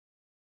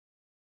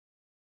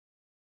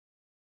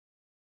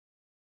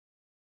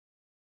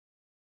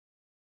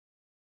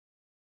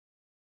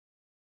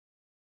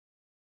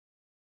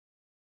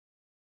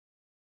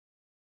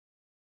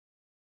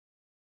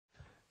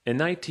In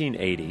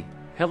 1980,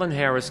 Helen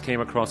Harris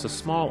came across a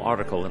small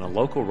article in a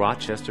local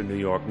Rochester, New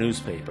York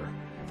newspaper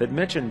that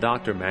mentioned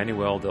Dr.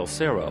 Manuel Del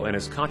Cerro and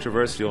his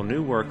controversial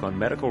new work on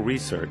medical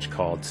research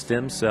called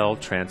stem cell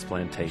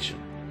transplantation.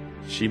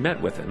 She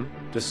met with him,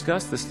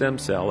 discussed the stem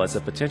cell as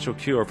a potential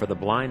cure for the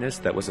blindness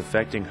that was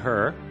affecting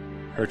her,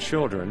 her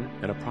children,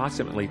 and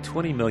approximately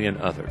 20 million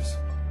others.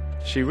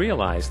 She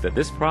realized that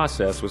this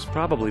process was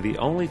probably the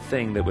only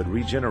thing that would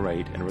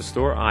regenerate and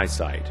restore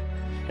eyesight,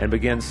 and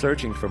began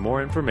searching for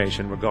more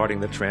information regarding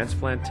the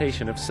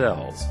transplantation of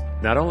cells,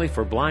 not only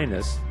for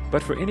blindness,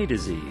 but for any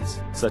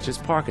disease, such as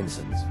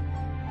Parkinson's,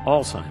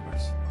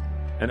 Alzheimer's,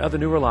 and other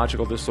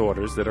neurological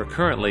disorders that are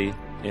currently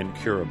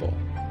incurable.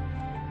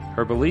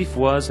 Her belief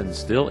was, and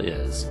still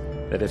is,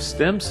 that if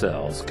stem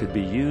cells could be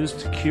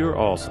used to cure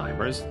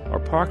Alzheimer's or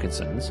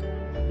Parkinson's,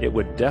 it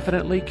would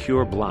definitely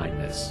cure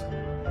blindness.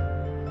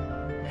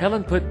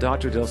 Helen put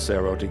Dr. Del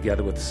Cerro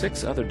together with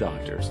 6 other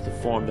doctors to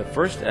form the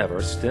first ever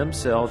stem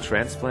cell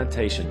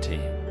transplantation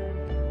team.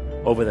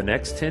 Over the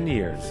next 10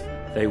 years,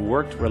 they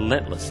worked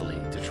relentlessly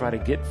to try to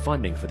get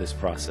funding for this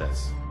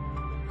process.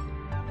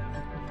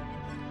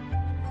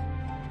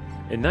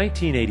 In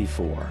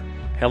 1984,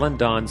 Helen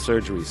donned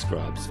surgery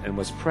scrubs and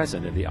was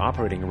present in the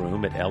operating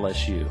room at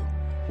LSU,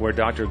 where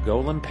Dr.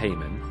 Golan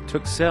Payman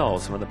took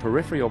cells from the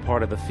peripheral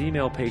part of the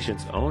female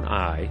patient's own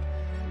eye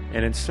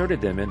and inserted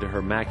them into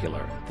her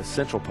macula, the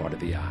central part of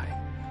the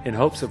eye, in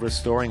hopes of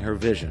restoring her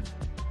vision.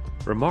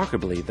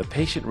 Remarkably, the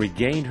patient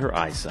regained her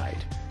eyesight,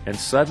 and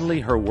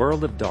suddenly her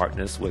world of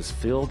darkness was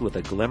filled with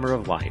a glimmer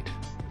of light.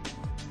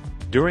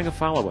 During a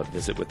follow-up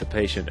visit with the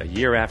patient a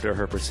year after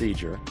her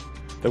procedure,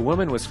 the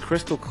woman was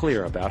crystal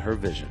clear about her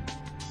vision.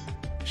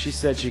 She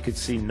said she could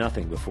see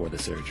nothing before the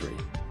surgery,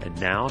 and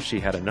now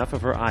she had enough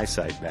of her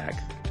eyesight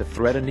back to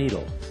thread a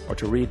needle or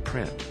to read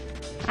print.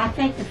 I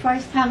think the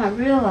first time I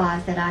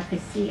realized that I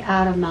could see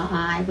out of my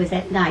eye was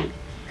at night,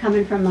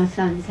 coming from my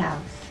son's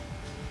house.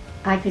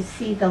 I could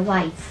see the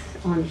lights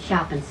on the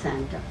shopping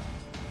center,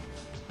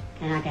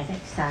 and I got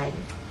excited.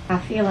 I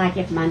feel like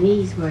if my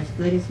knees were as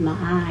good as my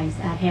eyes,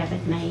 I'd have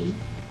it made.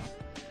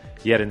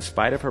 Yet in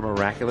spite of her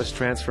miraculous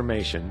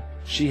transformation,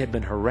 she had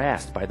been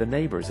harassed by the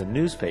neighbors and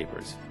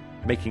newspapers,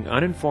 making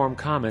uninformed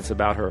comments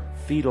about her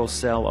fetal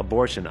cell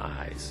abortion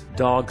eyes,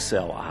 dog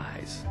cell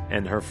eyes,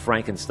 and her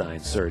Frankenstein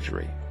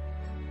surgery.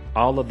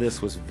 All of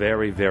this was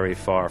very, very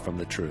far from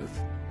the truth.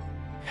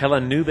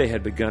 Helen knew they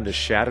had begun to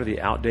shatter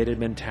the outdated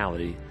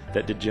mentality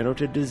that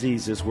degenerative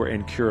diseases were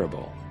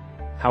incurable.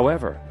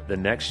 However, the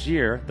next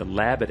year, the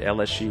lab at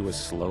LSU was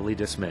slowly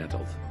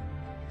dismantled.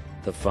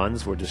 The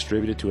funds were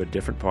distributed to a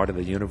different part of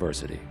the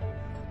university.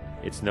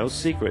 It's no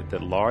secret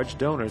that large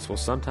donors will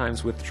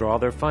sometimes withdraw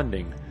their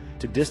funding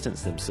to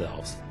distance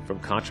themselves from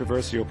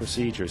controversial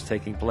procedures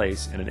taking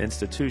place in an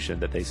institution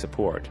that they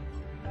support.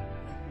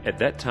 At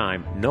that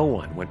time, no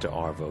one went to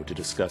ARVO to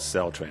discuss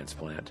cell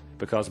transplant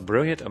because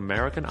brilliant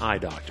American eye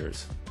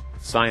doctors,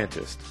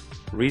 scientists,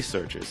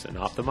 researchers, and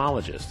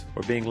ophthalmologists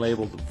were being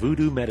labeled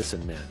voodoo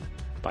medicine men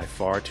by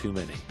far too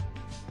many.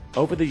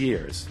 Over the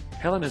years,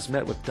 Helen has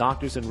met with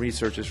doctors and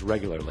researchers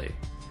regularly,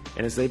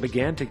 and as they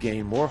began to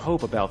gain more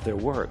hope about their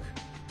work,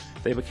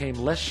 they became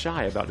less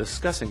shy about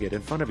discussing it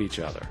in front of each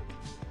other.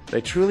 They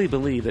truly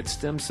believe that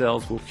stem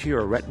cells will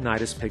cure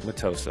retinitis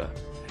pigmentosa,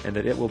 and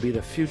that it will be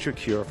the future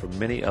cure for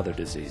many other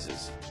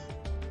diseases.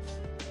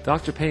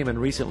 Dr. Payman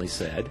recently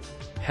said,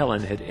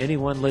 "Helen, had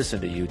anyone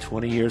listened to you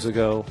 20 years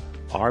ago,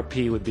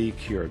 RP would be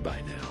cured by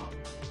now."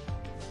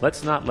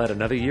 Let's not let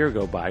another year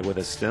go by where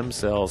the stem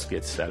cells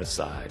get set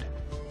aside.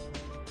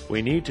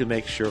 We need to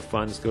make sure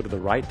funds go to the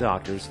right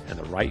doctors and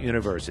the right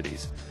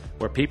universities,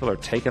 where people are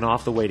taken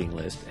off the waiting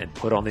list and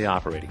put on the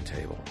operating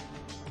table.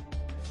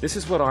 This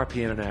is what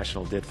RP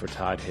International did for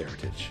Todd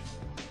Heritage.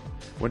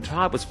 When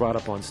Todd was brought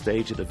up on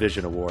stage at the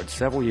Vision Awards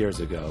several years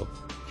ago,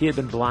 he had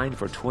been blind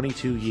for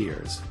 22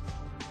 years.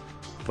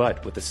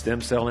 But with the stem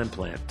cell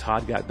implant,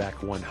 Todd got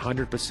back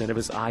 100% of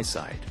his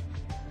eyesight.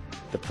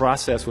 The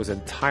process was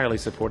entirely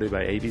supported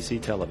by ABC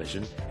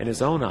Television and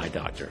his own eye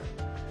doctor,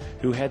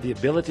 who had the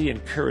ability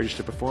and courage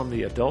to perform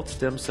the adult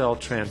stem cell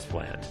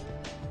transplant.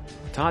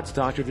 Todd's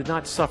doctor did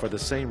not suffer the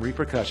same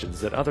repercussions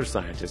that other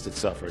scientists had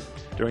suffered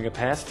during a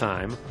past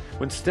time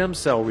when stem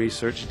cell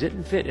research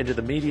didn't fit into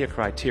the media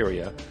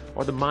criteria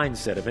or the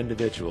mindset of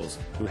individuals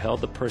who held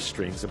the purse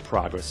strings of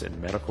progress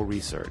in medical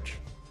research.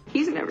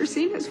 He's never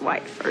seen his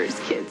wife or his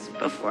kids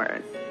before,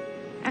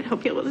 and he'll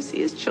be able to see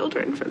his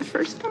children for the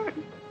first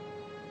time.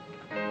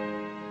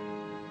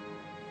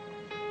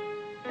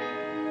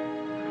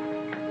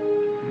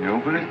 You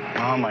open it?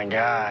 Oh my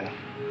God.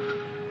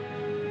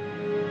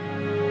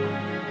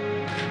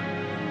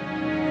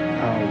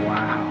 Oh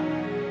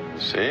wow.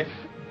 See?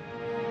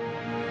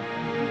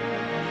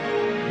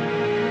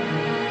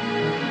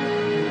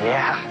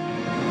 Yeah.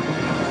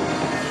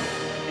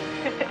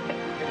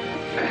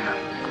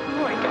 Oh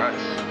my God.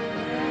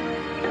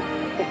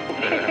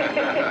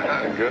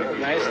 Good.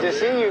 Nice to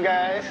see you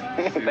guys.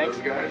 Thanks,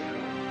 guys.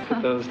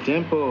 Those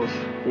dimples.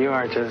 You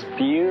are just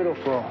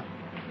beautiful.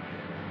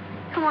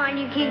 Come on,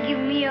 you can give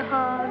me a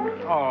hug.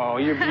 Oh,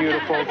 you're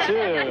beautiful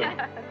too.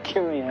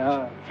 Give me a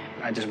hug.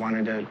 I just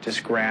wanted to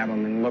just grab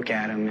him and look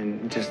at him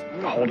and just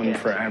hold him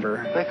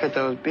forever. Look at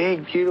those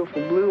big,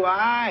 beautiful blue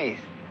eyes.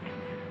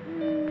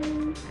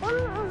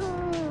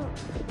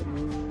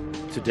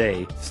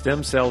 Today,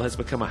 stem cell has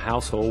become a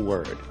household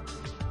word.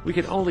 We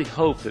can only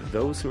hope that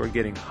those who are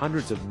getting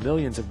hundreds of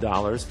millions of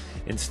dollars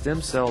in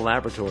stem cell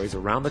laboratories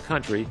around the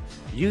country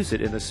use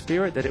it in the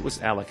spirit that it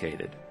was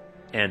allocated,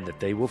 and that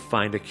they will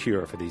find a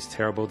cure for these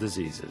terrible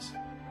diseases.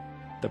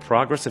 The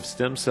progress of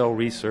stem cell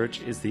research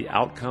is the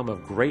outcome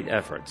of great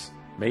efforts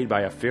made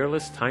by a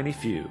fearless tiny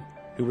few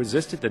who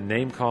resisted the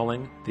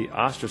name-calling, the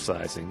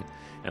ostracizing,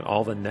 and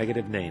all the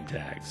negative name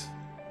tags.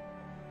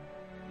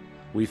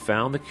 We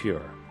found the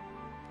cure.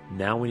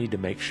 Now we need to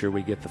make sure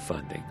we get the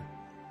funding.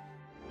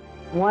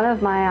 One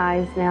of my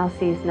eyes now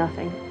sees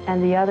nothing,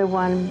 and the other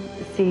one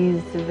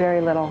sees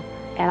very little.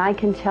 And I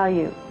can tell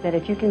you that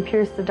if you can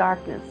pierce the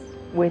darkness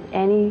with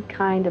any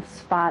kind of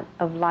spot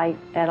of light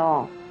at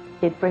all,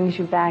 it brings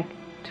you back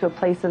to a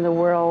place in the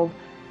world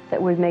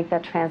that would make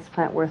that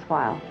transplant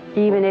worthwhile.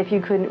 Even if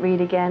you couldn't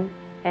read again,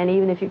 and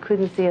even if you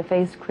couldn't see a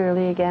face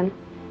clearly again,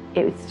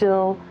 it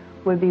still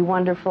would be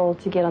wonderful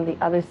to get on the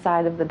other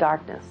side of the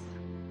darkness.